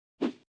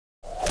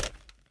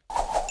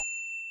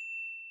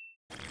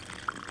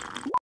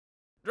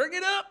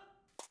Bring it up!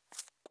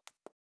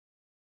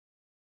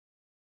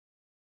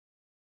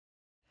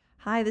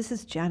 Hi, this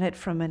is Janet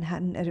from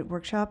Manhattan Edit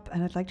Workshop,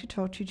 and I'd like to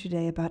talk to you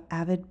today about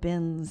Avid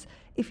bins.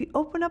 If you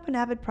open up an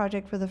Avid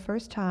project for the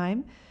first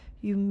time,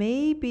 you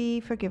may be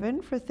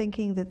forgiven for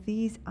thinking that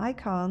these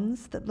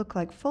icons that look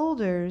like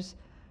folders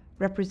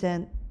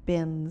represent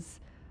bins.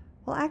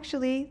 Well,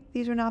 actually,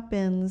 these are not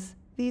bins.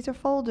 These are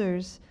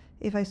folders.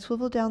 If I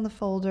swivel down the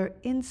folder,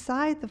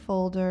 inside the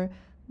folder,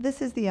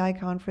 this is the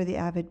icon for the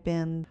Avid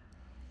bin.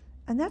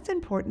 And that's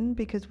important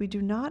because we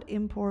do not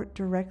import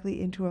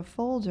directly into a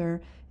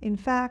folder. In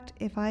fact,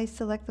 if I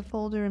select the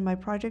folder in my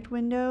project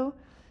window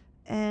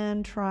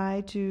and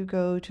try to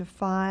go to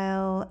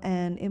File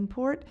and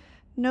Import,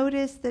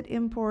 notice that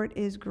Import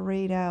is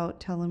grayed out,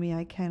 telling me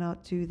I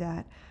cannot do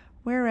that.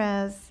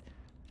 Whereas,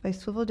 if I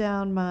swivel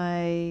down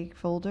my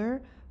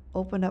folder,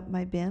 open up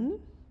my bin,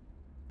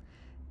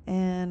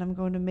 and I'm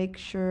going to make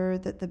sure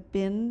that the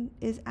bin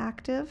is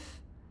active.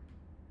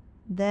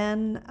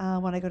 Then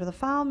when I go to the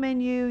File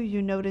menu,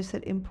 you notice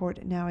that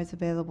Import now is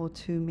available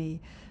to me.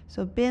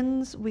 So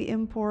bins we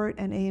import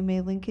and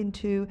AMA link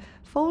into.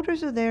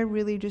 Folders are there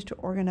really just to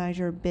organize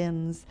your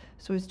bins.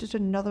 So it's just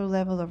another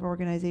level of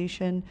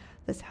organization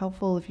that's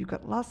helpful if you've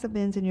got lots of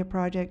bins in your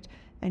project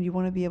and you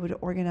want to be able to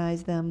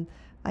organize them.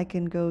 I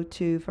can go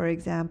to, for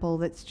example,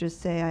 let's just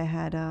say I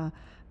had I'm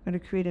going to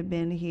create a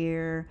bin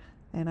here,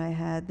 and I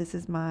had, this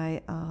is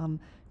my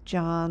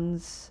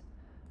John's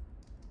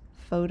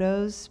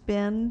photos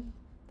bin.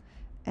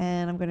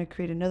 And I'm going to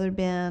create another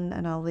bin,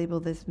 and I'll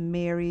label this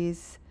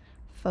Mary's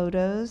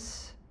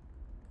photos.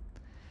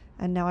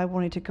 And now I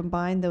wanted to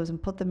combine those and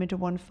put them into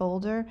one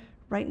folder.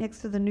 Right next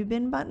to the new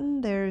bin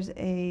button, there's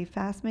a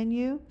fast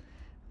menu.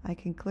 I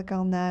can click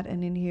on that,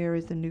 and in here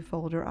is the new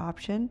folder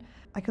option.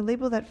 I can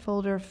label that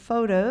folder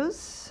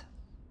photos.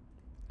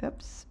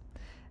 Oops.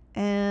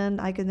 And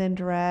I can then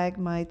drag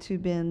my two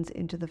bins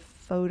into the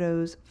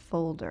photos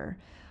folder.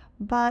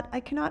 But I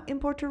cannot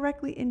import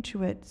directly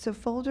into it. So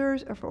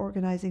folders are for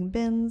organizing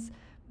bins.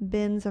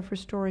 Bins are for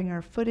storing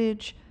our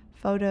footage,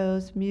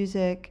 photos,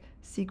 music,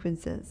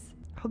 sequences.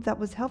 Hope that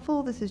was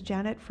helpful. This is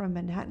Janet from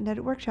Manhattan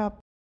Edit Workshop.